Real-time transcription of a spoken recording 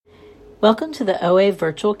Welcome to the OA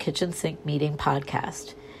Virtual Kitchen Sink Meeting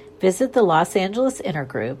podcast. Visit the Los Angeles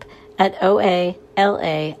Intergroup at oalaig.org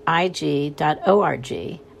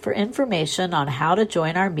for information on how to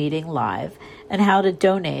join our meeting live and how to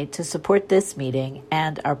donate to support this meeting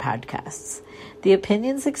and our podcasts. The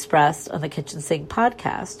opinions expressed on the Kitchen Sink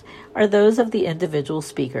podcast are those of the individual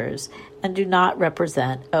speakers and do not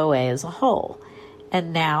represent OA as a whole.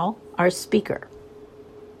 And now, our speaker.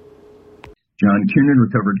 John Kiernan,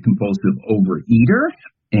 recovered compulsive overeater,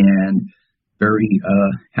 and very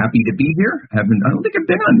happy to be here. I don't think I've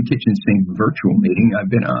been on the Kitchen Sink virtual meeting.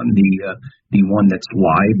 I've been on the one that's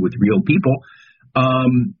live with real people.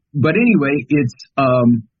 But anyway, it's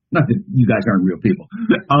not that you guys aren't real people.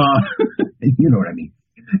 You know what I mean.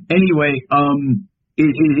 Anyway,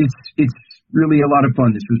 it's really a lot of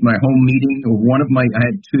fun. This was my home meeting, or I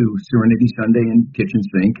had two, Serenity Sunday and Kitchen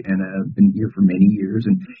Sink, and I've been here for many years.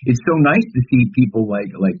 And it's so nice to see people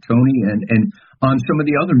like Tony and on some of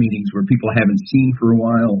the other meetings where people haven't seen for a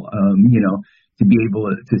while, to be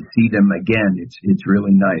able to see them again. It's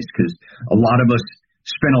really nice because a lot of us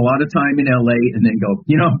spend a lot of time in LA and then go,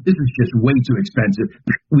 this is just way too expensive.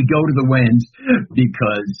 We go to the Wens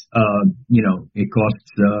because, it costs,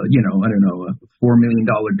 a $4 million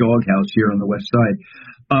doghouse here on the West Side.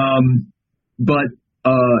 But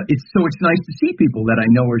it's nice to see people that I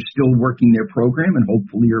know are still working their program and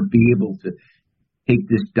hopefully are be able to take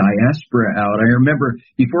this diaspora out. I remember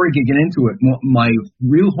before I could get into it, my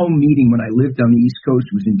real home meeting when I lived on the East Coast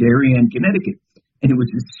was in Darien, Connecticut. And it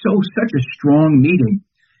was such a strong meeting.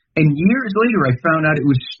 And years later, I found out it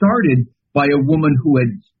was started by a woman who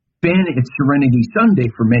had been at Serenity Sunday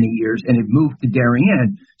for many years and had moved to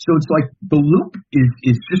Darien. So it's like the loop is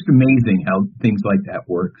just amazing how things like that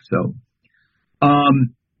work. So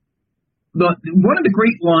one of the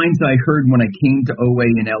great lines I heard when I came to OA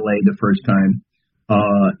in LA the first time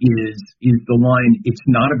is the line, "It's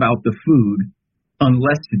not about the food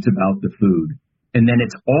unless it's about the food. And then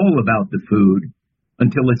it's all about the food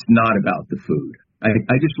until it's not about the food."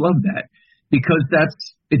 I just love that because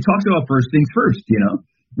it talks about first things first,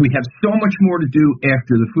 We have so much more to do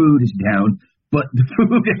after the food is down, but the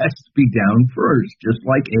food has to be down first, just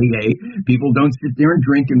like AA. People don't sit there and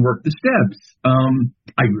drink and work the steps.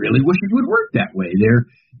 I really wish it would work that way. There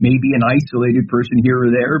may be an isolated person here or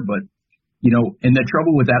there, but, and the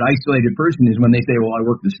trouble with that isolated person is when they say, well, I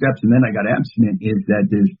worked the steps and then I got abstinent, is that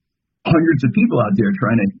there's hundreds of people out there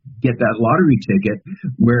trying to get that lottery ticket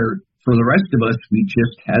where for the rest of us, we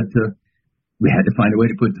had to find a way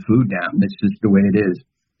to put the food down. That's just the way it is.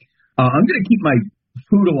 I'm going to keep my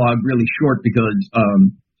foodalog really short because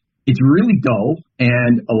it's really dull,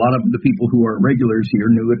 and a lot of the people who are regulars here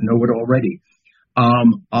know it already.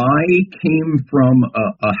 I came from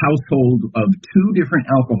a household of two different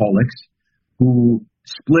alcoholics who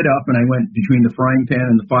split up, and I went between the frying pan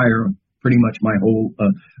and the fire pretty much my whole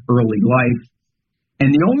early life.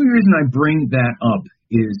 And the only reason I bring that up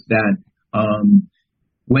is that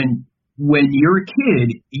when you're a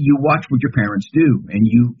kid, you watch what your parents do and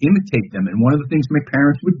you imitate them. And one of the things my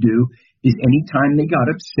parents would do is anytime they got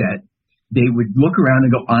upset, they would look around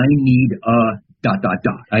and go, I need a ...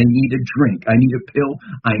 I need a drink. I need a pill.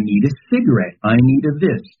 I need a cigarette. I need a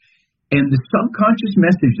this. And the subconscious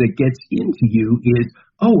message that gets into you is,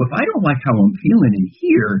 oh, if I don't like how I'm feeling in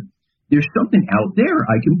here, there's something out there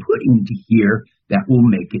I can put into here that will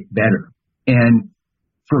make it better. And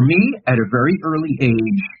for me, at a very early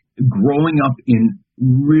age, growing up in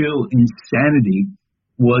real insanity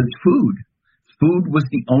was food. Food was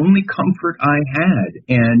the only comfort I had.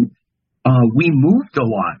 And we moved a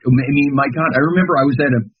lot. I mean, my God, I remember I was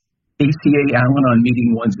at a ACA Al-Anon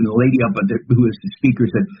meeting once, and the lady up at who was the speaker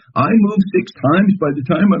said, I moved 6 times by the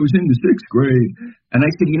time I was in the 6th grade. And I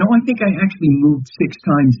said, I think I actually moved 6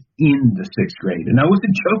 times in the 6th grade. And I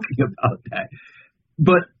wasn't joking about that.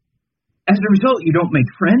 But as a result, you don't make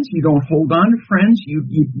friends. You don't hold on to friends.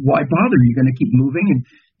 Why bother? You're going to keep moving. And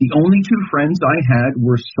the only 2 friends I had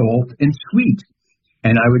were salt and sweet.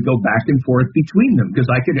 And I would go back and forth between them because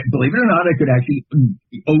I could, believe it or not, I could actually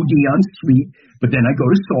OD on sweet, but then I go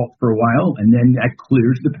to salt for a while and then that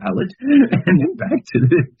clears the palate and then back to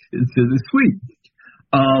the sweet.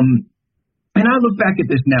 And I look back at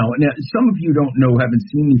this now, and some of you don't know, haven't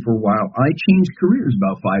seen me for a while. I changed careers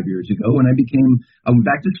about 5 years ago, and I went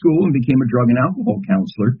back to school and became a drug and alcohol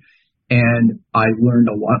counselor. And I learned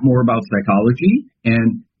a lot more about psychology.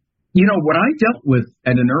 And, what I dealt with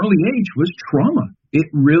at an early age was trauma. It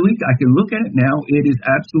really, I can look at it now, it is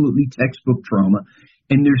absolutely textbook trauma.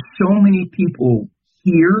 And there's so many people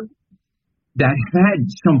here that had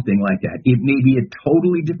something like that. It may be a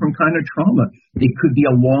totally different kind of trauma. It could be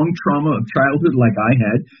a long trauma of childhood like I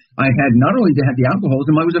had. I had not only had the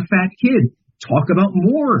alcoholism, I was a fat kid. Talk about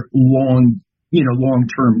more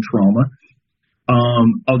long-term trauma.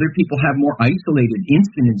 Other people have more isolated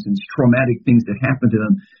incidents and traumatic things that happen to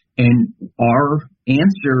them. And our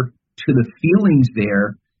answer to the feelings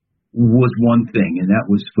there was one thing, and that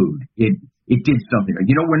was food. It did something.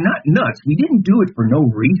 We're not nuts. We didn't do it for no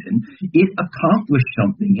reason. It accomplished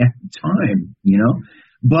something at the time,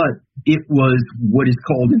 but it was what is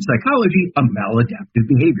called in psychology a maladaptive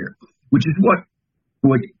behavior, which is what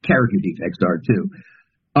character defects are too.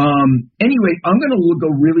 Anyway, I'm going to go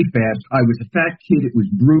really fast. I was a fat kid. It was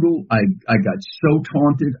brutal. I got so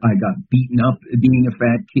taunted. I got beaten up being a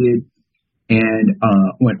fat kid. And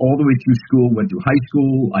went all the way through school, went through high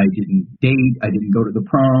school. I didn't date. I didn't go to the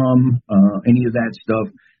prom, any of that stuff.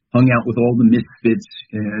 Hung out with all the misfits.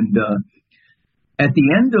 And at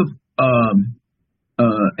the end of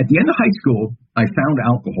high school, I found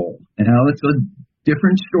alcohol. And now it's a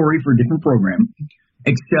different story for a different program,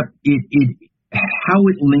 except how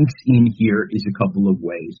it links in here is a couple of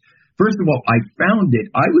ways. First of all, I found it.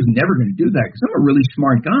 I was never going to do that because I'm a really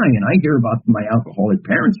smart guy, and I hear about my alcoholic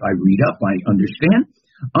parents. I read up. I understand.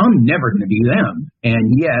 I'm never going to be them.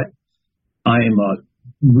 And yet, I'm a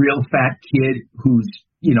real fat kid who's,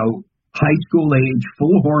 high school age,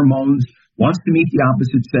 full of hormones, wants to meet the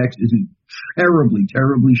opposite sex, is terribly,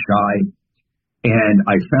 terribly shy. And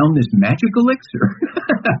I found this magic elixir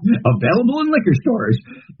available in liquor stores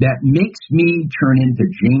that makes me turn into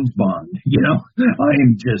James Bond. I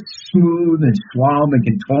am just smooth and suave and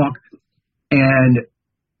can talk. And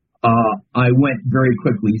I went very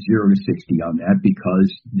quickly 0 to 60 on that because,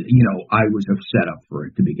 I was a setup for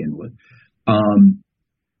it to begin with.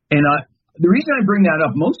 The reason I bring that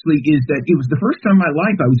up mostly is that it was the first time in my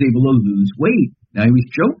life I was able to lose weight. I always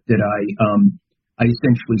joked that I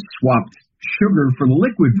essentially swapped sugar for the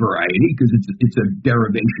liquid variety because it's a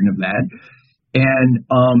derivation of that. And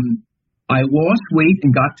I lost weight and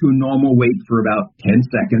got to a normal weight for about 10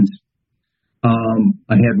 seconds.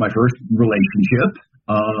 I had my first relationship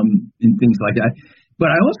and things like that. But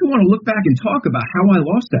I also want to look back and talk about how I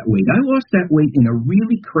lost that weight. I lost that weight in a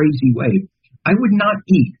really crazy way. I would not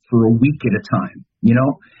eat for a week at a time,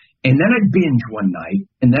 And then I'd binge one night,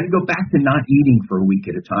 and then I'd go back to not eating for a week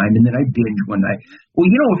at a time, and then I'd binge one night. Well,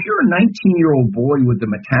 if you're a 19-year-old boy with the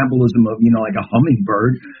metabolism of, like a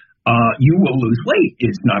hummingbird, you will lose weight.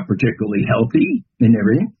 It's not particularly healthy and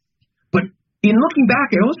everything. But in looking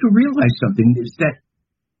back, I also realized something is that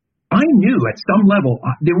I knew at some level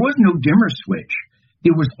there was no dimmer switch.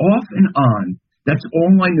 It was off and on. That's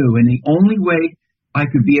all I knew, and the only way I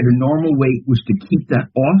could be at a normal weight was to keep that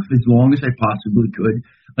off as long as I possibly could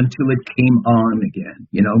until it came on again.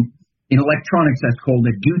 In electronics, that's called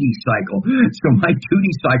a duty cycle. So my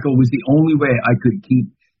duty cycle was the only way I could keep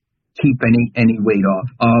any weight off.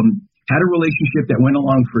 Had a relationship that went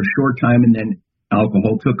along for a short time, and then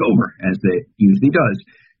alcohol took over, as it usually does.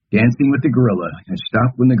 Dancing with the gorilla. I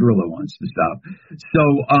stopped when the gorilla wants to stop.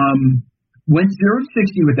 So went 0 to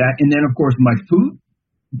 60 with that, and then of course my food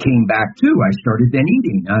came back too. I started then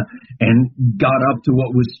eating and got up to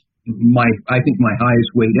what was I think my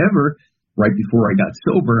highest weight ever right before I got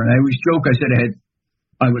sober. And I always joke, I said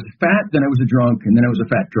I was fat, then I was a drunk, and then I was a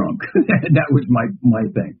fat drunk. That was my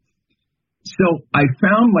thing. So I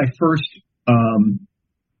found my first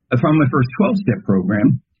 12-step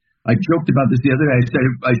program. I joked about this the other day. I said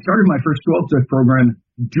I started my first 12-step program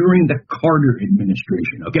during the Carter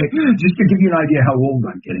administration. Okay, just to give you an idea how old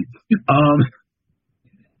I'm getting.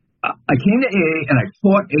 I came to AA and I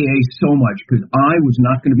fought AA so much because I was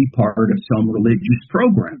not going to be part of some religious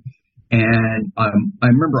program. And I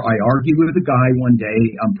remember I argued with a guy one day.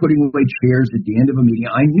 I'm putting away chairs at the end of a meeting.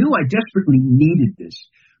 I knew I desperately needed this,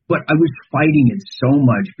 but I was fighting it so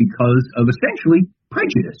much because of essentially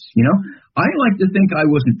prejudice. I like to think I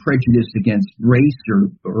wasn't prejudiced against race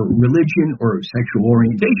or religion or sexual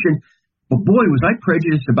orientation. But boy, was I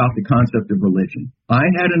prejudiced about the concept of religion. I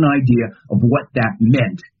had an idea of what that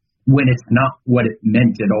meant when it's not what it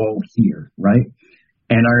meant at all here, right?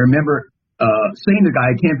 And I remember saying to the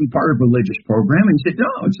guy, I can't be part of a religious program. And he said, no,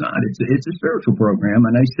 it's not. It's a spiritual program.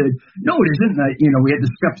 And I said, no, it isn't. And we had the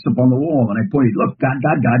steps up on the wall. And I pointed, look, God,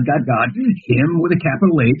 him with a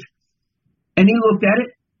capital H. And he looked at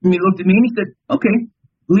it, and he looked at me, and he said, okay,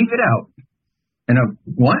 leave it out. And I,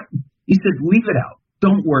 what? He said, leave it out.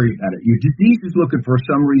 Don't worry about it. Your disease is looking for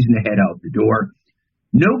some reason to head out the door.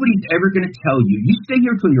 Nobody's ever going to tell you. You stay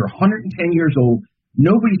here till you're 110 years old.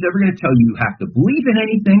 Nobody's ever going to tell you have to believe in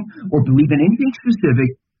anything or believe in anything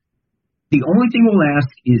specific. The only thing we'll ask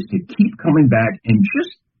is to keep coming back and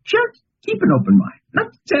just keep an open mind. Not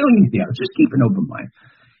telling anything else, just keep an open mind.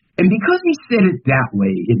 And because he said it that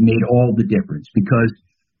way, it made all the difference. Because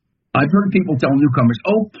I've heard people tell newcomers,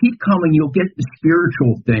 oh, keep coming, you'll get the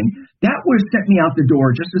spiritual thing. That would have sent me out the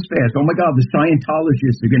door just as fast. Oh, my God, the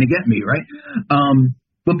Scientologists are going to get me, right?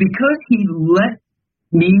 But because he let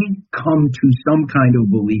me come to some kind of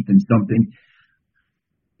belief in something,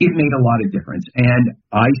 it made a lot of difference. And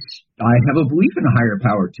I have a belief in a higher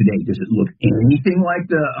power today. Does it look anything like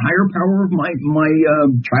the higher power of my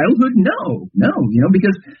childhood? No,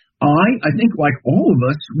 because I think like all of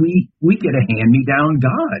us, we get a hand-me-down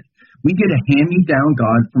God. We get a hand-me-down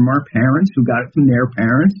God from our parents who got it from their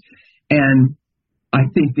parents. And I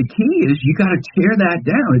think the key is you got to tear that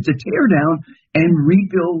down. It's a tear down and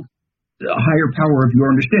rebuild a higher power of your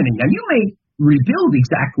understanding. Now, you may rebuild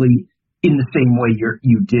exactly in the same way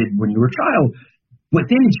you did when you were a child, but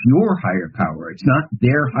then it's your higher power. It's not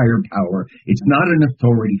their higher power. It's not an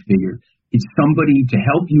authority figure. It's somebody to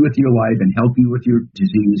help you with your life and help you with your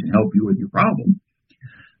disease and help you with your problem.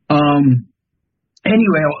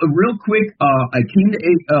 Anyway, real quick, I came to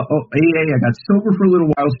AA. I got sober for a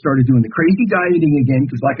little while, started doing the crazy dieting again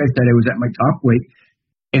because, like I said, I was at my top weight.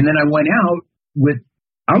 And then I went out with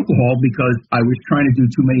alcohol because I was trying to do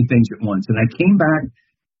too many things at once. And I came back,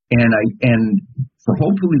 and for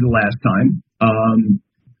hopefully the last time,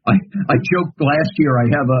 I joked last year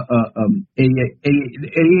I have a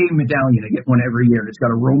AA medallion. I get one every year, and it's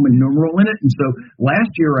got a Roman numeral in it. And so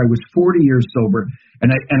last year I was 40 years sober,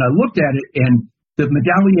 and I looked at it, and the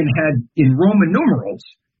medallion had in Roman numerals.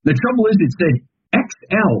 The trouble is it said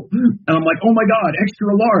XL, and I'm like, oh my God,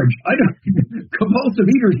 extra large. Compulsive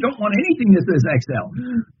eaters don't want anything that says XL.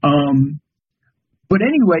 But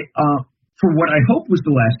anyway, for what I hope was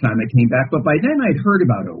the last time I came back, but by then I'd heard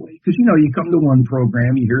about OA, because you come to one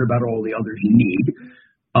program, you hear about all the others you need,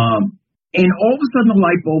 and all of a sudden the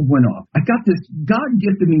light bulb went off. I got this, God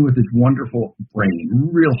gifted me with this wonderful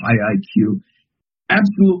brain, real high IQ,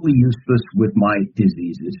 absolutely useless with my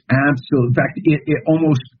diseases. Absolutely, in fact, it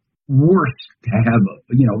almost worse to have,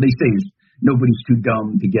 they say nobody's too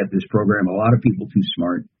dumb to get this program. A lot of people too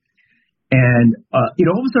smart. And it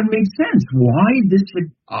all of a sudden made sense why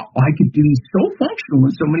I could be so functional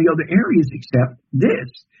in so many other areas except this.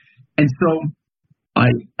 And so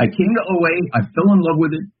I came to OA. I fell in love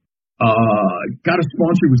with it. Got a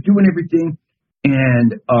sponsor, was doing everything.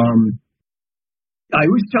 And I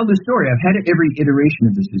always tell this story. I've had it every iteration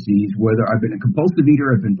of this disease, whether I've been a compulsive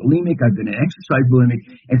eater, I've been bulimic, I've been an exercise bulimic.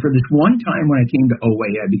 And for this one time when I came to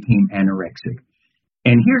OA, I became anorexic.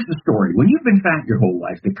 And here's the story. When you've been fat your whole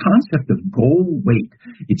life, the concept of goal weight,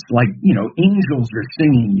 it's like, angels are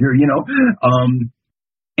singing, and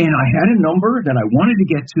I had a number that I wanted to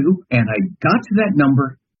get to, and I got to that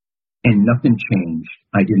number, and nothing changed.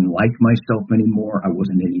 I didn't like myself anymore. I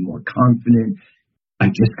wasn't any more confident. I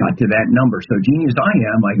just got to that number. So genius I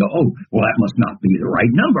am, I go, oh, well, that must not be the right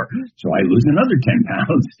number. So I lose another 10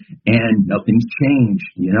 pounds, and nothing's changed,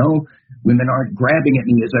 Women aren't grabbing at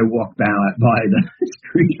me as I walk by the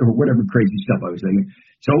street or whatever crazy stuff I was thinking.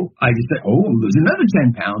 So I just said, oh, I'll lose another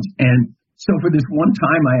 10 pounds. And so for this one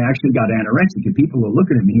time, I actually got anorexic, and people were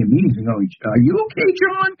looking at me in meetings and going, are you okay,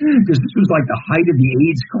 John? Because this was like the height of the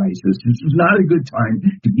AIDS crisis. This was not a good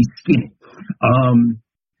time to be skinny.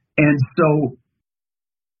 And so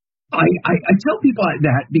I tell people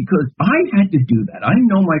that because I had to do that. I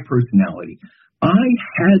know my personality. I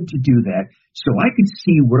had to do that so I could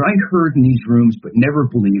see what I heard in these rooms but never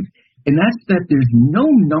believed, and that's that there's no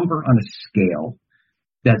number on a scale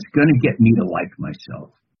that's going to get me to like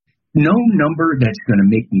myself. No number that's going to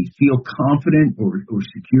make me feel confident or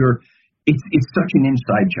secure. It's such an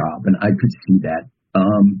inside job, and I could see that.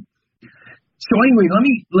 So anyway, let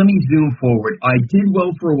me zoom forward. I did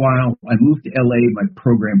well for a while. I moved to LA. My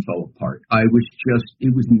program fell apart. It was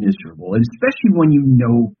miserable, and especially when you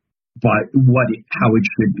know how it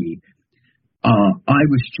should be. I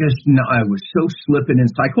was so slipping, and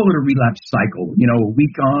I call it a relapse cycle. A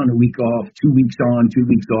week on, a week off, 2 weeks on, 2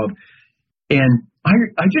 weeks off, and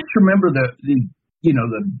I just remember the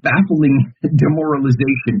baffling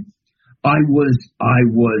demoralization. I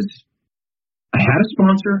had a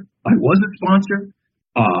sponsor. I was a sponsor.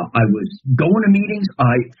 I was going to meetings.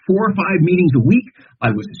 4 or 5 meetings a week.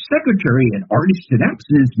 I was a secretary at Artists in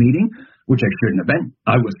Abstinence meeting, which I shouldn't have been.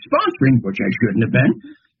 I was sponsoring, which I shouldn't have been.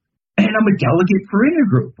 And I'm a delegate for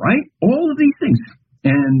Intergroup, right? All of these things.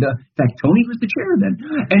 And in fact, Tony was the chair then.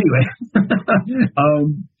 Anyway,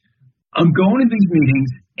 I'm going to these meetings,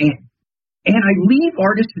 and I leave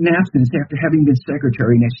Artists in Abstinence after having been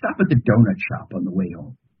secretary, and I stop at the donut shop on the way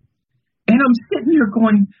home. And I'm sitting there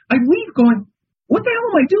going, I leave going, what the hell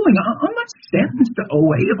am I doing? I'm not sentenced to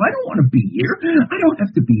OA. If I don't want to be here, I don't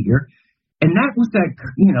have to be here. And that was that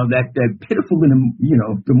pitiful,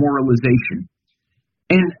 demoralization.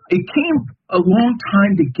 And it came a long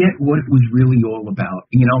time to get what it was really all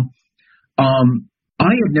about.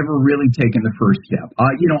 I had never really taken the first step.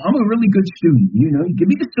 I'm a really good student. You give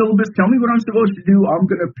me the syllabus, tell me what I'm supposed to do. I'm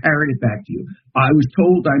going to parrot it back to you. I was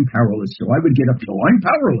told I'm powerless, so I would get up and go, I'm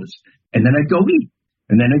powerless. And then I'd go eat.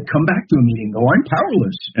 And then I'd come back to a meeting and go, I'm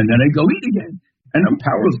powerless. And then I'd go eat again. And I'm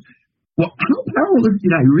powerless. Well, how powerless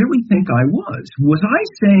did I really think I was? Was I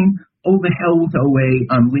saying, oh, the hell with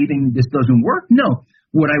OA, I'm leaving, this doesn't work? No.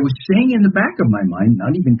 What I was saying in the back of my mind,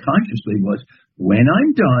 not even consciously, was when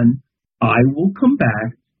I'm done, I will come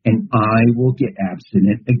back and I will get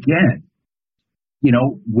abstinent again.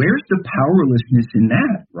 Where's the powerlessness in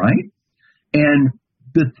that, right? And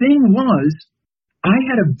the thing was, I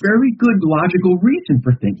had a very good logical reason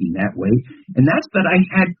for thinking that way, and that's that I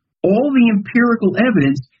had all the empirical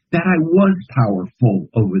evidence that I was powerful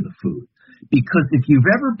over the food. Because if you've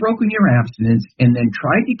ever broken your abstinence and then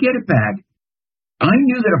tried to get it back, I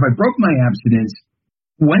knew that if I broke my abstinence,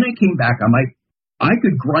 when I came back, I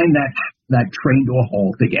could grind that train to a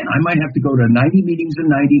halt again. I might have to go to 90 meetings in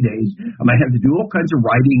 90 days. I might have to do all kinds of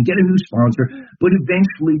writing, get a new sponsor, but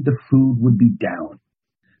eventually the food would be down.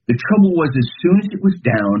 The trouble was, as soon as it was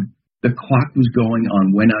down, the clock was going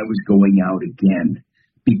on when I was going out again,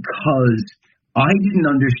 because I didn't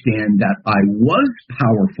understand that I was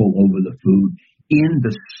powerful over the food in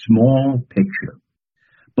the small picture.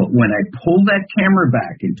 But when I pulled that camera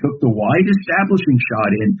back and took the wide establishing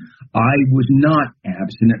shot in, I was not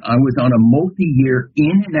abstinent. I was on a multi-year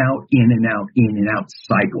in and out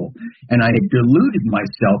cycle. And I had deluded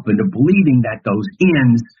myself into believing that those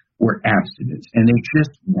ins were abstinence, and they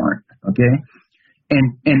just weren't, okay?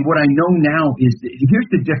 And what I know now is, here's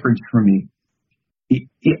the difference for me.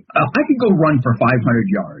 I could go run for 500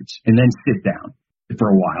 yards and then sit down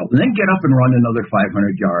for a while, and then get up and run another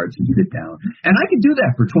 500 yards and sit down. And I could do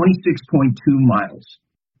that for 26.2 miles,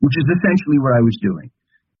 which is essentially what I was doing.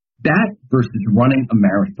 That versus running a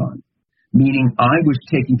marathon, meaning I was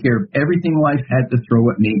taking care of everything life had to throw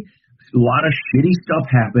at me. A lot of shitty stuff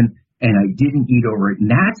happened, and I didn't eat over it. And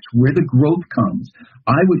that's where the growth comes.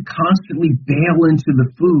 I would constantly bail into the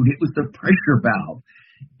food. It was the pressure valve.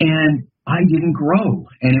 And I didn't grow.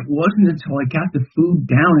 And it wasn't until I got the food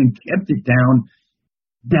down and kept it down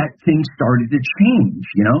that things started to change,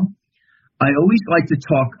 I always like to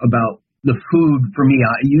talk about the food. For me,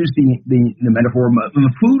 I use the metaphor,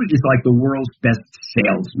 the food is like the world's best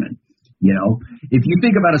salesman. If you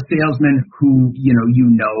think about a salesman who,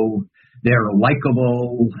 they're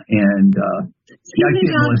likable and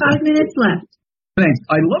you got 5 minutes left. Thanks.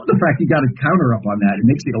 I love the fact you got a counter up on that. It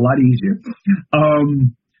makes it a lot easier.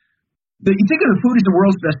 But you think of the food as the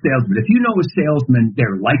world's best salesman. If you know a salesman,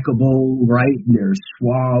 they're likable, right? They're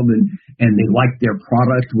suave and they like their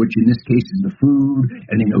product, which in this case is the food,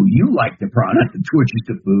 and they know you like the product, which is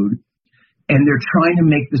the food. And they're trying to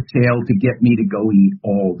make the sale to get me to go eat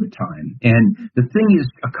all the time. And the thing is,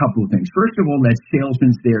 a couple of things. First of all, that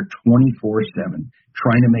salesman's there 24/7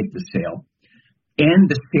 trying to make the sale. And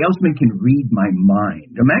the salesman can read my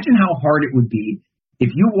mind. Imagine how hard it would be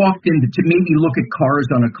if you walked in to maybe look at cars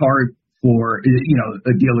on a car floor,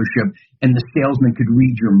 a dealership, and the salesman could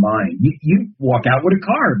read your mind. You'd walk out with a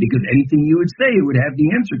car because anything you would say it would have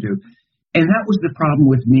the answer to. And that was the problem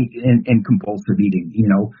with me and compulsive eating.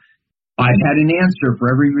 I had an answer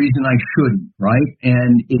for every reason I shouldn't, right?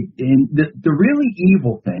 And the really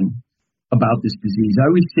evil thing about this disease, I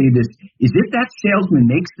always say this, is if that salesman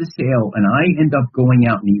makes the sale and I end up going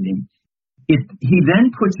out and eating, he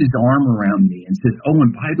then puts his arm around me and says, oh,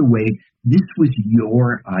 and by the way, this was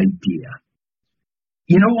your idea.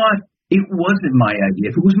 You know what? It wasn't my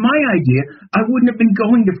idea. If it was my idea, I wouldn't have been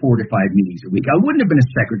going to 4 to 5 meetings a week. I wouldn't have been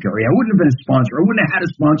a secretary. I wouldn't have been a sponsor. I wouldn't have had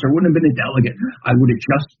a sponsor. I wouldn't have been a delegate. I would have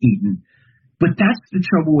just eaten. But that's the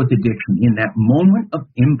trouble with addiction. In that moment of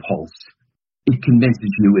impulse, it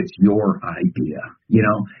convinces you it's your idea,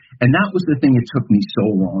 And that was the thing it took me so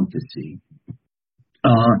long to see.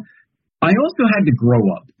 I also had to grow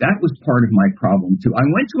up. That was part of my problem, too. I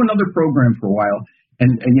went to another program for a while,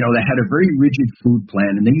 and they had a very rigid food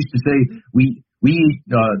plan. And they used to say, we eat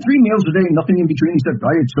 3 meals a day, nothing in between except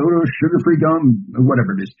diet soda, sugar-free gum,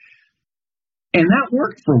 whatever it is. And that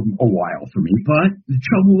worked for a while for me. But the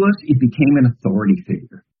trouble was, it became an authority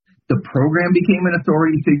figure. The program became an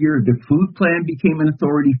authority figure. The food plan became an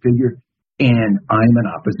authority figure. And I'm an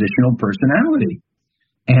oppositional personality.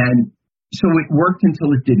 And so it worked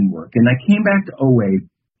until it didn't work. And I came back to OA,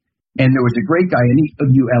 And there was a great guy, any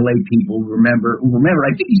of you LA people remember,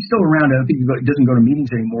 I think he's still around. I don't think he doesn't go to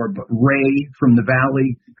meetings anymore, but Ray from the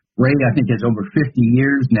Valley. Ray, I think, has over 50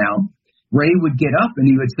 years now. Ray would get up and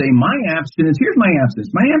he would say, here's my abstinence.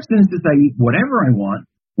 My abstinence is I eat whatever I want,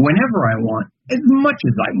 whenever I want, as much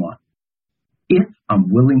as I want, if I'm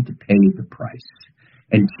willing to pay the price.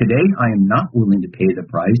 And today I am not willing to pay the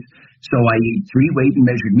price. So I eat 3 weighed and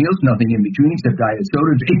measured meals, nothing in between except diet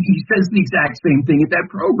soda. And he says the exact same thing at that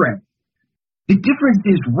program. The difference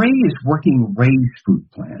is Ray is working Ray's food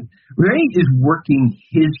plan. Ray is working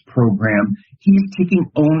his program. He's taking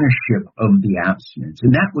ownership of the abstinence.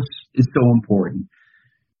 And that is so important.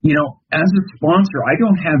 You know, as a sponsor, I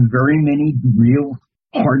don't have very many real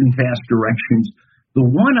hard and fast directions. The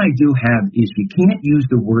one I do have is you can't use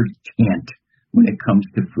the word can't when it comes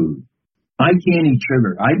to food. I can't eat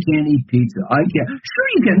sugar. I can't eat pizza. I can't. Sure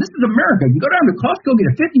you can. This is America. You go down to Costco, get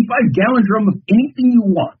a 55-gallon drum of anything you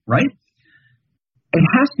want, right? It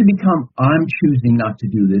has to become, I'm choosing not to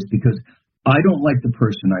do this because I don't like the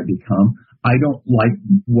person I become. I don't like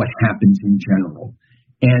what happens in general.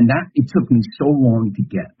 And it took me so long to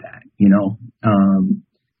get that, you know.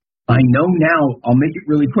 I know now, I'll make it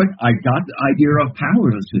really quick. I got the idea of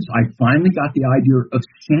powerlessness. I finally got the idea of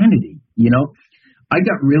sanity, you know. I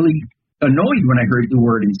got really annoyed when I heard the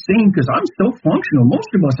word insane because I'm so functional. Most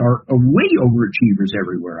of us are way overachievers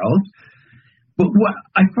everywhere else. But what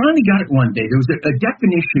I finally got it one day. There was a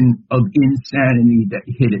definition of insanity that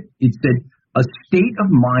hit it. It said, a state of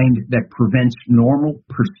mind that prevents normal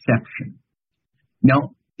perception.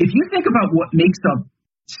 Now, if you think about what makes up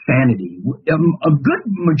sanity, a good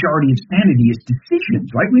majority of sanity is decisions,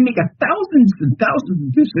 right? We make thousands and thousands of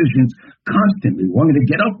decisions constantly. Well, I'm going to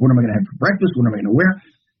get up. What am I going to have for breakfast? What am I going to wear?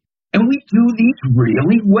 And we do these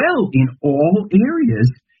really well in all areas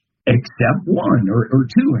except one or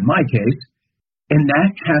two in my case. And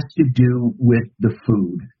that has to do with the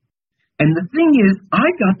food. And the thing is, I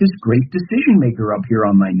got this great decision maker up here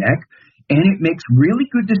on my neck, and it makes really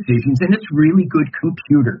good decisions, and it's really good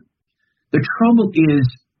computer. The trouble is,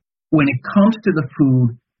 when it comes to the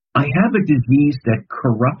food, I have a disease that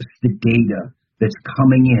corrupts the data that's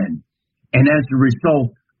coming in. And as a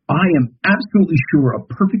result, I am absolutely sure a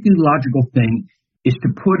perfectly logical thing is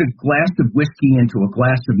to put a glass of whiskey into a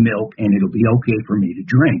glass of milk, and it'll be okay for me to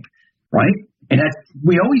drink, right? And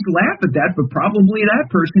we always laugh at that, but probably that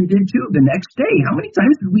person did too the next day. How many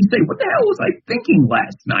times did we say, what the hell was I thinking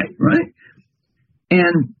last night, right?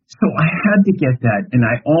 And so I had to get that, and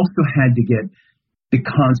I also had to get the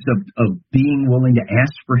concept of being willing to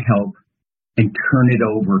ask for help and turn it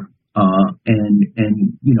over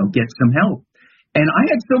and you know, get some help. And I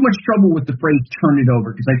had so much trouble with the phrase turn it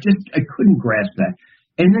over because I couldn't grasp that.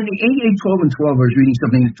 And then the AA 12 and 12, I was reading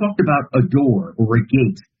something that talked about a door or a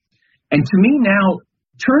gate. And to me now,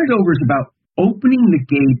 turn it over is about opening the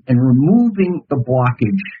gate and removing the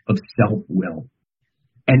blockage of self-will.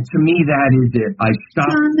 And to me, that is it. I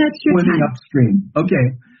stopped swimming upstream. Okay.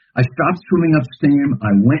 I stopped swimming upstream.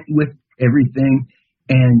 I went with everything,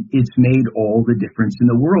 and it's made all the difference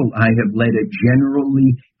in the world. I have led a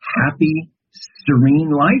generally happy,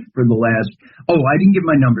 serene life for the last, I didn't give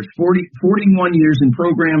my numbers, 41 years in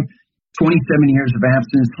program, 27 years of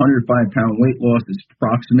abstinence, 105-pound weight loss is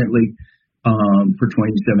approximately for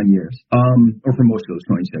 27 years, or for most of those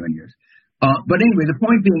 27 years. But anyway, the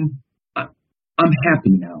point being, I'm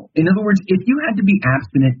happy now. In other words, if you had to be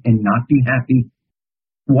abstinent and not be happy,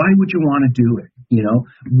 why would you want to do it? You know,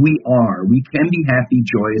 we can be happy,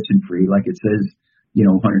 joyous, and free, like it says,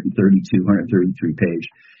 133 page.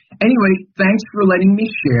 Anyway, thanks for letting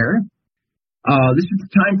me share. This is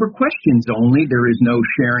the time for questions only. There is no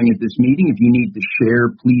sharing at this meeting. If you need to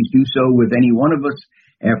share, please do so with any one of us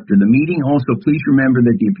after the meeting. Also, please remember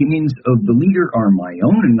that the opinions of the leader are my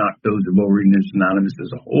own and not those of Overeaters Anonymous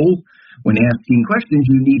as a whole. When asking questions,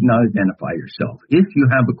 you need not identify yourself. If you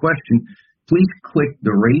have a question, please click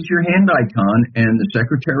the raise your hand icon and the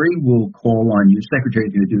secretary will call on you.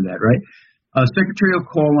 Secretary's going to do that, right? Secretary will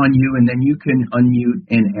call on you and then you can unmute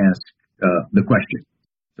and ask the question.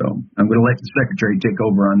 So I'm going to let the secretary take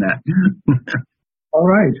over on that. All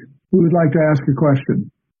right. Who would like to ask a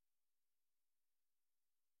question?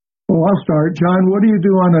 Well, I'll start. John, what do you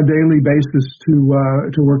do on a daily basis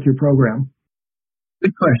to work your program?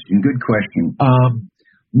 Good question.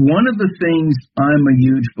 One of the things I'm a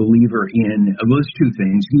huge believer in, those two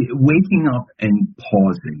things, waking up and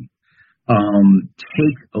pausing.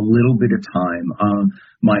 Take a little bit of time.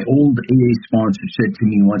 My old AA sponsor said to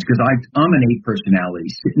me once, because I'm an 8 personality,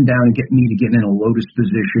 sitting down and getting me to get in a lotus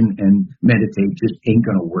position and meditate just ain't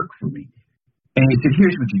going to work for me. And he said,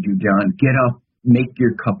 here's what you do, John. Get up, make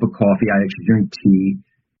your cup of coffee. I actually drink tea.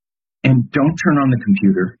 And don't turn on the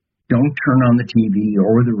computer. Don't turn on the TV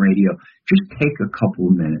or the radio. Just take a couple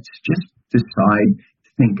of minutes. Just decide,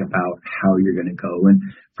 think about how you're going to go. And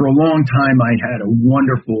for a long time, I had a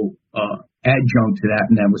wonderful adjunct to that,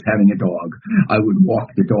 and that was having a dog. I would walk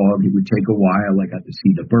the dog. It would take a while. I got to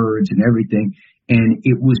see the birds and everything. And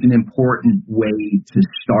it was an important way to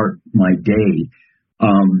start my day.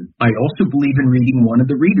 I also believe in reading one of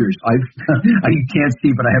the readers. You can't see,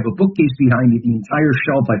 but I have a bookcase behind me. The entire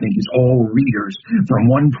shelf, I think, is all readers from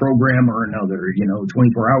one program or another, 24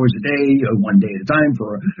 hours a day, one day at a time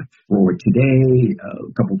for today, a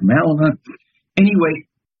couple from Al-Anon. Anyway,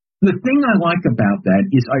 the thing I like about that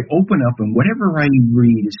is I open up and whatever I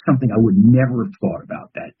read is something I would never have thought about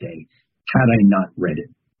that day had I not read it.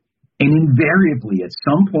 And invariably, at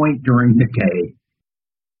some point during the day,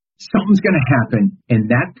 something's going to happen, and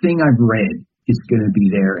that thing I've read is going to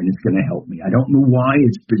be there, and it's going to help me. I don't know why.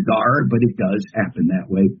 It's bizarre, but it does happen that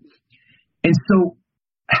way. And so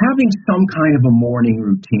having some kind of a morning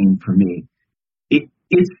routine for me,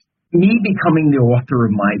 it's me becoming the author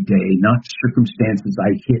of my day, not circumstances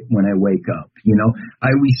I hit when I wake up.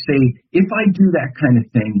 I always say, if I do that kind of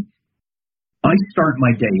thing, I start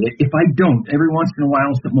my day. If I don't, every once in a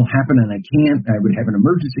while something will happen and I can't. I would have an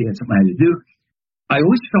emergency, I had something I had to do. I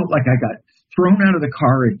always felt like I got thrown out of the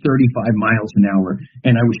car at 35 miles an hour,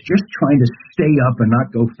 and I was just trying to stay up and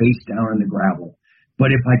not go face down in the gravel.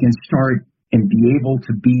 But if I can start and be able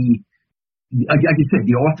to be, like I said,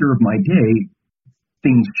 the author of my day,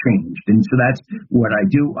 things changed. And so that's what I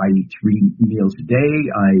do. I eat 3 meals a day.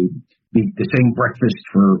 I eat the same breakfast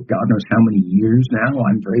for God knows how many years now.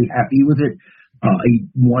 I'm very happy with it. I eat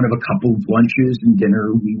one of a couple of lunches and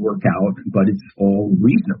dinner. We work out, but it's all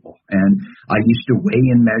reasonable. And I used to weigh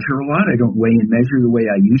and measure a lot. I don't weigh and measure the way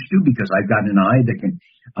I used to because I've got an eye that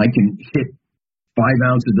I can hit 5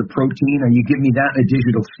 ounces of protein, and you give me that in a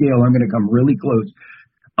digital scale, I'm going to come really close.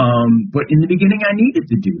 But in the beginning, I needed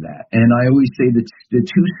to do that. And I always say that the 2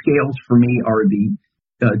 scales for me are the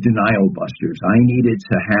denial busters. I needed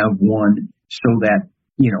to have one so that,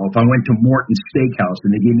 if I went to Morton's Steakhouse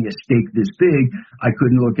and they gave me a steak this big, I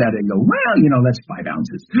couldn't look at it and go, well, that's 5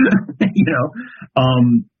 ounces,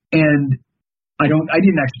 and I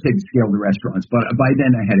didn't actually take the scale to restaurants, but by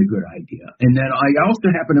then I had a good idea. And then I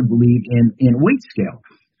also happen to believe in weight scale.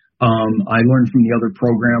 I learned from the other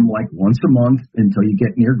program, like once a month until you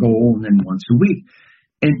get near goal, and then once a week.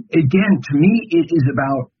 And again, to me, it is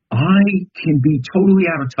about, I can be totally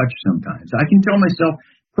out of touch sometimes. I can tell myself,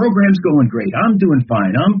 program's going great. I'm doing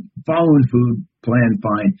fine. I'm following food plan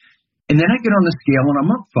fine. And then I get on the scale and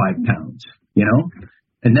I'm up 5 pounds,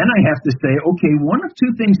 And then I have to say, okay, one of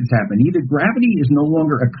 2 things has happened. Either gravity is no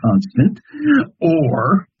longer a constant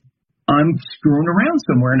or I'm screwing around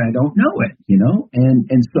somewhere and I don't know it,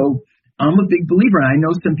 And so I'm a big believer. And I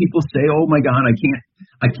know some people say, oh my God, I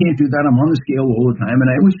can't do that. I'm on the scale all the time. And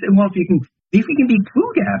I always say, well, if you can be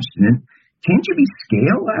food abstinent, can't you be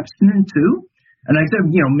scale abstinent too? And I said,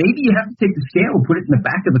 maybe you have to take the scale, put it in the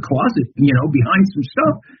back of the closet, behind some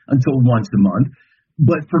stuff until once a month.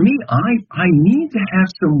 But for me, I need to have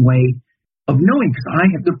some way of knowing, because I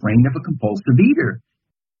have the brain of a compulsive eater.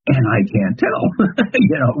 And I can't tell,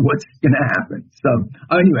 what's going to happen. So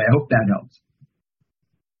anyway, I hope that helps.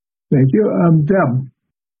 Thank you. Deb.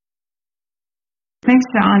 Thanks,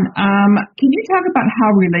 John. Can you talk about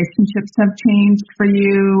how relationships have changed for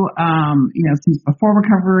you, since before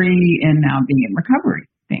recovery and now being in recovery?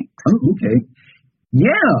 Thanks. Oh, okay.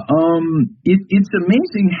 Yeah. It's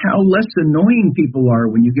amazing how less annoying people are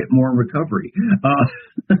when you get more in recovery.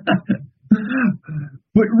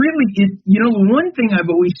 But really, the one thing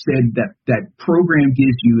I've always said that program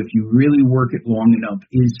gives you if you really work it long enough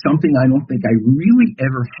is something I don't think I really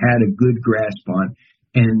ever had a good grasp on,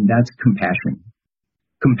 and that's compassion.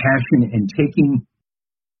 Compassion and taking,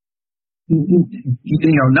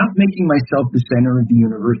 not making myself the center of the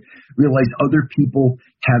universe, realize other people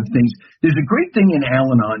have things. There's a great thing in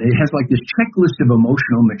Al-Anon. It has like this checklist of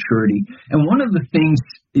emotional maturity. And one of the things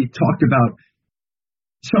it talked about,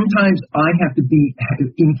 sometimes I have to be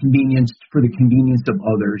inconvenienced for the convenience of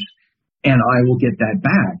others, and I will get that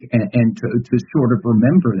back and to sort of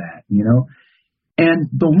remember that, And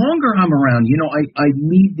the longer I'm around, I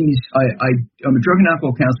lead these, I'm a drug and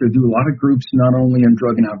alcohol counselor. I do a lot of groups, not only on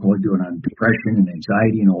drug and alcohol, I do it on depression and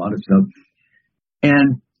anxiety and a lot of stuff.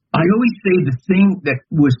 And I always say the thing that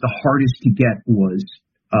was the hardest to get was,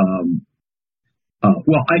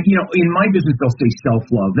 in my business, they'll say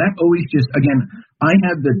self-love. That always just, again, I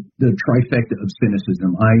have the trifecta of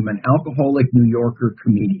cynicism. I'm an alcoholic New Yorker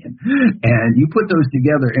comedian. And you put those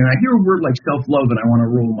together, and I hear a word like self-love, and I want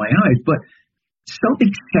to roll my eyes. But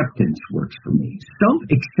self-acceptance works for me.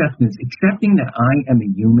 Self-acceptance, accepting that I am a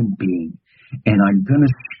human being and I'm going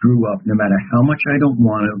to screw up no matter how much I don't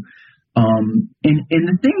want to. And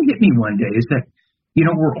the thing hit me one day is that,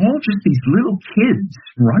 we're all just these little kids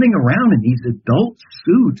running around in these adult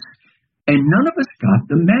suits, and none of us got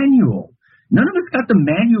the manual. None of us got the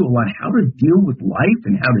manual on how to deal with life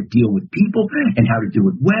and how to deal with people and how to do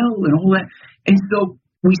it well and all that. And so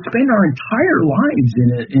we spend our entire lives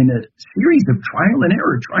in a series of trial and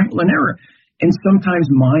error. And sometimes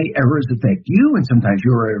my errors affect you, and sometimes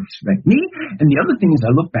your errors affect me. And the other thing is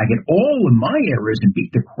I look back at all of my errors and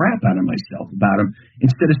beat the crap out of myself about them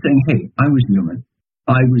instead of saying, hey, I was human.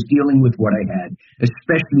 I was dealing with what I had,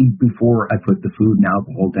 especially before I put the food and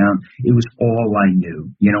alcohol down. It was all I knew.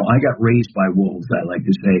 I got raised by wolves, I like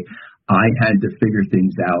to say. I had to figure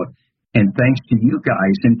things out. And thanks to you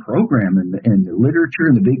guys in program and the literature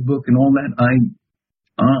and the big book and all that, I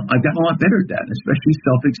got a lot better at that, especially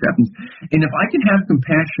self-acceptance. And if I can have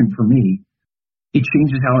compassion for me, it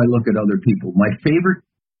changes how I look at other people. My favorite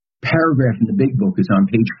paragraph in the big book is on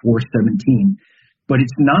page 417. But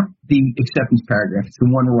it's not the acceptance paragraph. It's the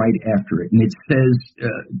one right after it. And it says,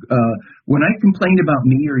 when I complain about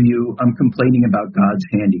me or you, I'm complaining about God's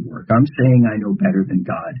handiwork. I'm saying I know better than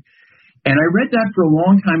God. And I read that for a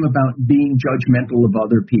long time about being judgmental of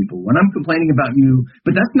other people. When I'm complaining about you,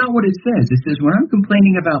 but that's not what it says. It says when I'm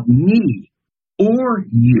complaining about me or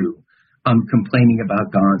you, I'm complaining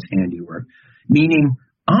about God's handiwork. Meaning,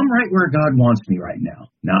 I'm right where God wants me right now.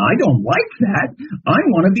 Now, I don't like that. I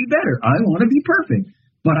want to be better. I want to be perfect.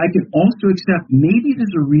 But I can also accept maybe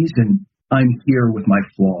there's a reason I'm here with my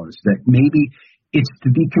flaws, that maybe it's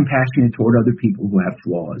to be compassionate toward other people who have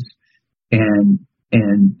flaws. And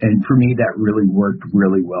for me, that really worked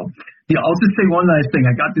really well. I'll just say one last thing.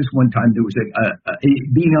 I got this one time. There was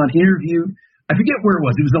being on interview. I forget where it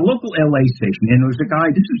was. It was a local LA station. And there was a guy,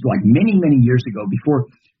 this was like many, many years ago, before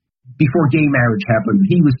gay marriage happened.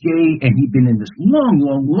 He was gay, and he'd been in this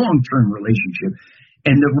long-term relationship.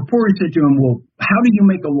 And the reporter said to him, well, how do you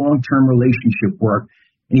make a long-term relationship work?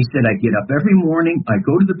 And he said, I get up every morning, I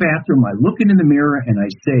go to the bathroom, I look into the mirror, and I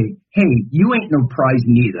say, hey, you ain't no prize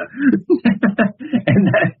neither. And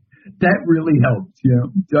that really helped,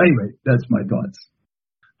 So anyway, that's my thoughts.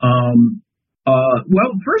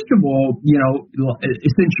 Well, first of all,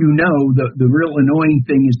 since the real annoying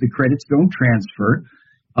thing is the credits don't transfer.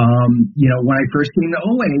 When I first came to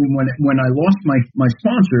OA, when I lost my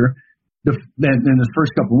sponsor, in the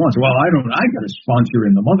first couple of months, I got a sponsor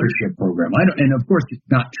in the mothership program. And of course it's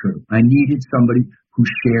not true. I needed somebody who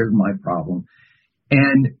shared my problem.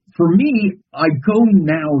 And for me, I go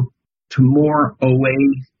now to more OA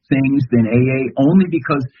things than AA, only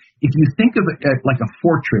because if you think of it like a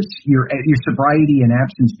fortress, your sobriety and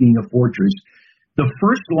abstinence being a fortress, the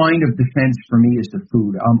first line of defense for me is the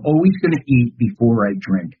food. I'm always going to eat before I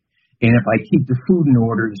drink. And if I keep the food in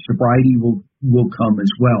order, the sobriety will come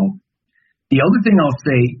as well. The other thing I'll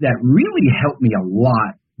say that really helped me a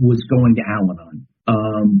lot was going to Al-Anon.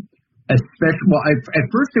 At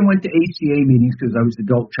first I went to ACA meetings because I was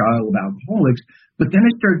adult child of alcoholics, but then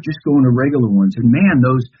I started just going to regular ones. And man,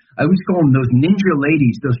 I was calling those ninja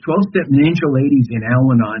ladies, those 12-step ninja ladies in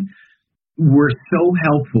Al-Anon were so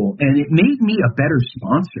helpful. And it made me a better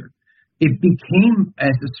sponsor. It became,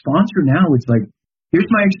 as a sponsor now, it's like,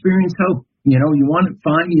 here's my experience hope. You want it,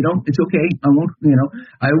 fine. You don't, it's okay. I won't,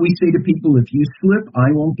 I always say to people, if you slip, I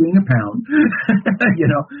won't gain a pound,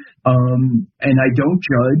 and I don't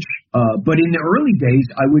judge. But in the early days,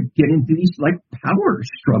 I would get into these like power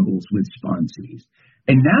struggles with sponsees.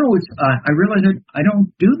 And now I realize that I don't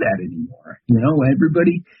do that anymore.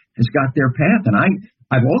 Everybody has got their path. And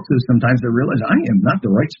I've also sometimes I realize I am not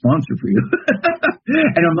the right sponsor for you.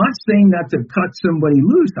 And I'm not saying that to cut somebody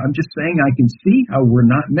loose. I'm just saying I can see how we're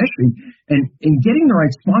not meshing. And getting the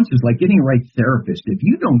right sponsor is like getting a right therapist. If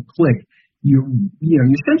you don't click, you're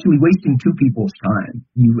essentially wasting two people's time.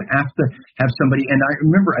 You have to have somebody. And I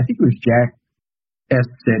remember, I think it was Jack S.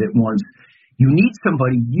 said it once, you need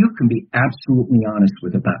somebody you can be absolutely honest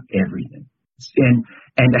with about everything. And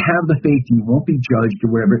to have the faith you won't be judged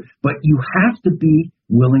or whatever, but you have to be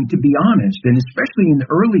willing to be honest. And especially in the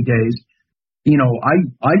early days,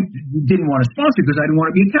 I didn't want to sponsor because I didn't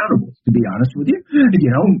want to be accountable, to be honest with you.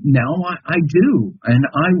 Now I do. And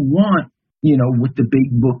I want, what the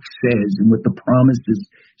big book says and what the promises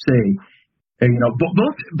say.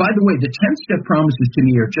 Both, by the way, the 10-step promises to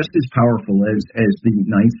me are just as powerful as the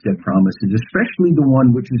 9-step promises, especially the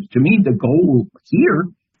one which is, to me, the goal here,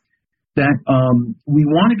 that we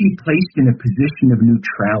want to be placed in a position of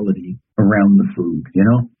neutrality around the food,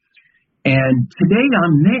 And today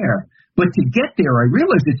I'm there. But to get there, I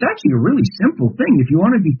realized it's actually a really simple thing. If you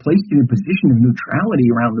want to be placed in a position of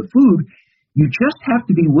neutrality around the food, you just have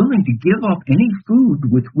to be willing to give up any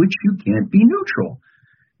food with which you can't be neutral,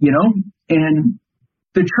 and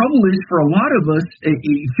the trouble is for a lot of us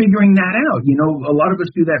figuring that out. A lot of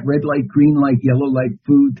us do that red light, green light, yellow light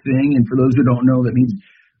food thing. And for those who don't know, that means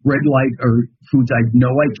red light are foods I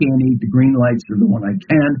know I can't eat. The green lights are the one I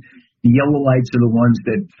can. The yellow lights are the ones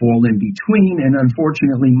that fall in between, and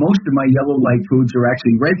unfortunately, most of my yellow light foods are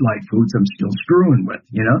actually red light foods I'm still screwing with,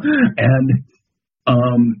 And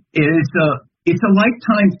it's a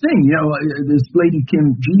lifetime thing. This lady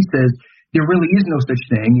Kim G says there really is no such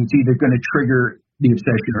thing. It's either going to trigger the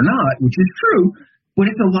obsession or not, which is true, but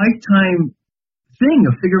it's a lifetime thing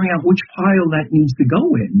of figuring out which pile that needs to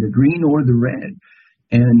go in, the green or the red,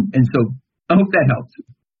 and so I hope that helps.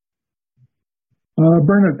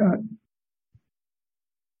 Bernadette.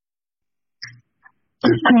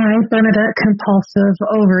 Hi, Bernadette, compulsive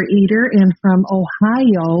overeater, and from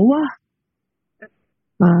Ohio.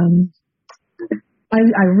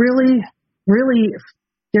 I really,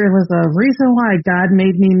 there was a reason why God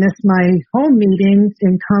made me miss my home meetings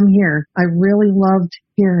and come here. I really loved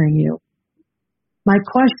hearing you. My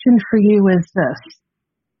question for you is this.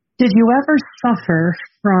 Did you ever suffer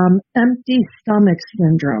from empty stomach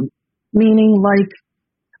syndrome? Meaning like,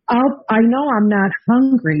 I know I'm not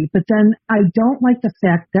hungry, but then I don't like the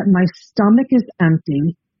fact that my stomach is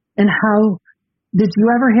empty. And how did you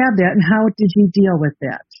ever have that, and how did you deal with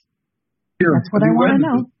that? Sure. That's what I want to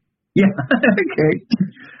know. Yeah, okay.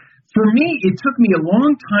 For me, it took me a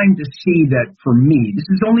long time to see that for me, this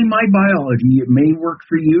is only my biology. It may work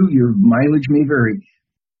for you. Your mileage may vary.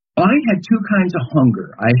 I had two kinds of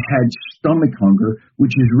hunger. I had stomach hunger,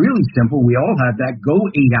 which is really simple. We all have that. Go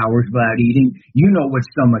 8 hours without eating. You know what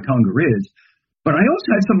stomach hunger is. But I also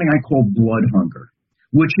had something I call blood hunger,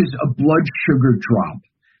 which is a blood sugar drop.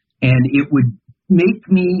 And it would make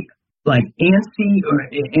me like antsy.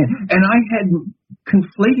 And I had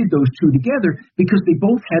conflated those two together because they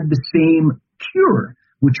both had the same cure,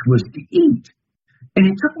 which was to eat. And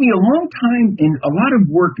it took me a long time and a lot of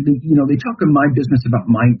work. They talk in my business about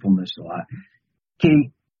mindfulness a lot.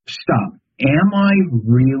 Okay, stop. Am I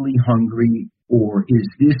really hungry, or is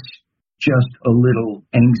this just a little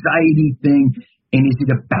anxiety thing? And is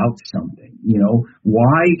it about something?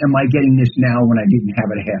 Why am I getting this now when I didn't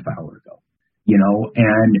have it a half hour ago?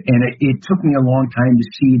 And it took me a long time to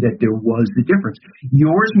see that there was the difference.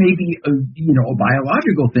 Yours may be a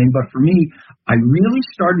biological thing, but for me, I really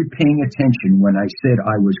started paying attention when I said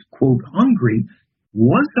I was, quote, hungry.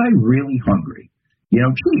 Was I really hungry? I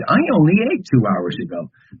only ate 2 hours ago,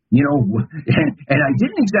 and I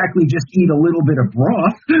didn't exactly just eat a little bit of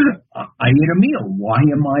broth. I ate a meal. Why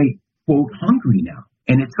am I, quote, hungry now?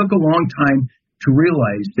 And it took a long time to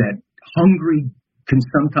realize that hungry can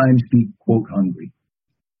sometimes be, quote, hungry.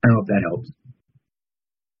 I don't know if that helps.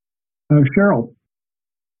 Cheryl.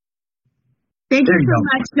 Thank you so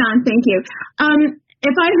much, John. Thank you.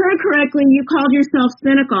 If I heard correctly, you called yourself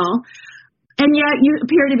cynical, and yet you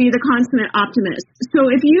appear to be the consummate optimist. So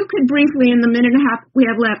if you could briefly, in the minute and a half we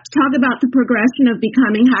have left, talk about the progression of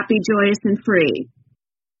becoming happy, joyous, and free.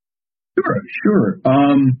 Sure.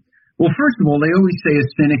 Well, first of all, they always say a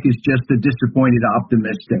cynic is just a disappointed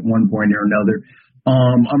optimist at one point or another.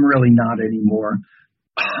 I'm really not anymore.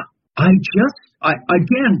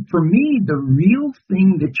 Again, for me, the real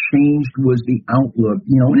thing that changed was the outlook,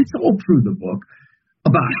 and it's all through the book,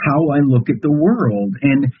 about how I look at the world,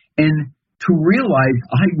 and to realize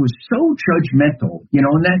I was so judgmental, and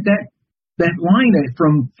that line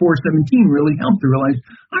from 417 really helped to realize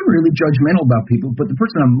I'm really judgmental about people, but the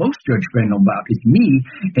person I'm most judgmental about is me,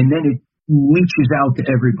 and then it leaches out to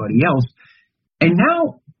everybody else. And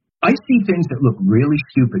now I see things that look really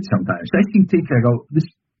stupid sometimes. I see things that I go,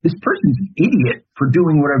 this person's an idiot for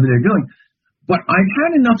doing whatever they're doing. But I've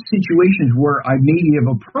had enough situations where I maybe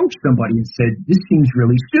have approached somebody and said, this seems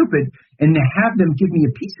really stupid, and to have them give me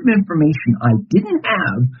a piece of information I didn't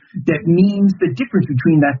have that means the difference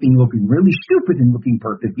between that thing looking really stupid and looking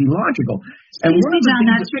perfectly logical. Excuse me, John,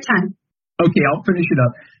 that's your time. Okay, I'll finish it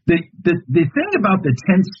up. The thing about the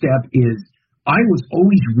 10th step is I was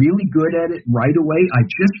always really good at it right away. I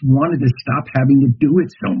just wanted to stop having to do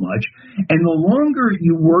it so much. And the longer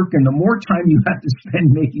you work and the more time you have to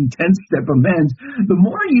spend making 10-step amends, the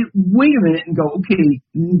more you wait a minute and go, okay,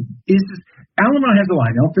 Al-Anon has a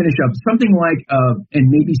line. I'll finish up. Something like, and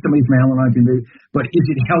maybe somebody from Al-Anon can do it, but is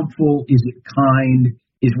it helpful? Is it kind?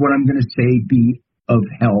 Is what I'm going to say be of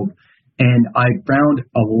help? And I found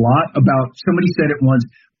a lot about, somebody said it once,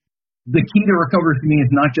 the key to recovery for me is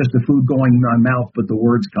not just the food going in my mouth, but the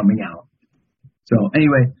words coming out. So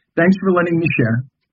anyway, Thanks for letting me share.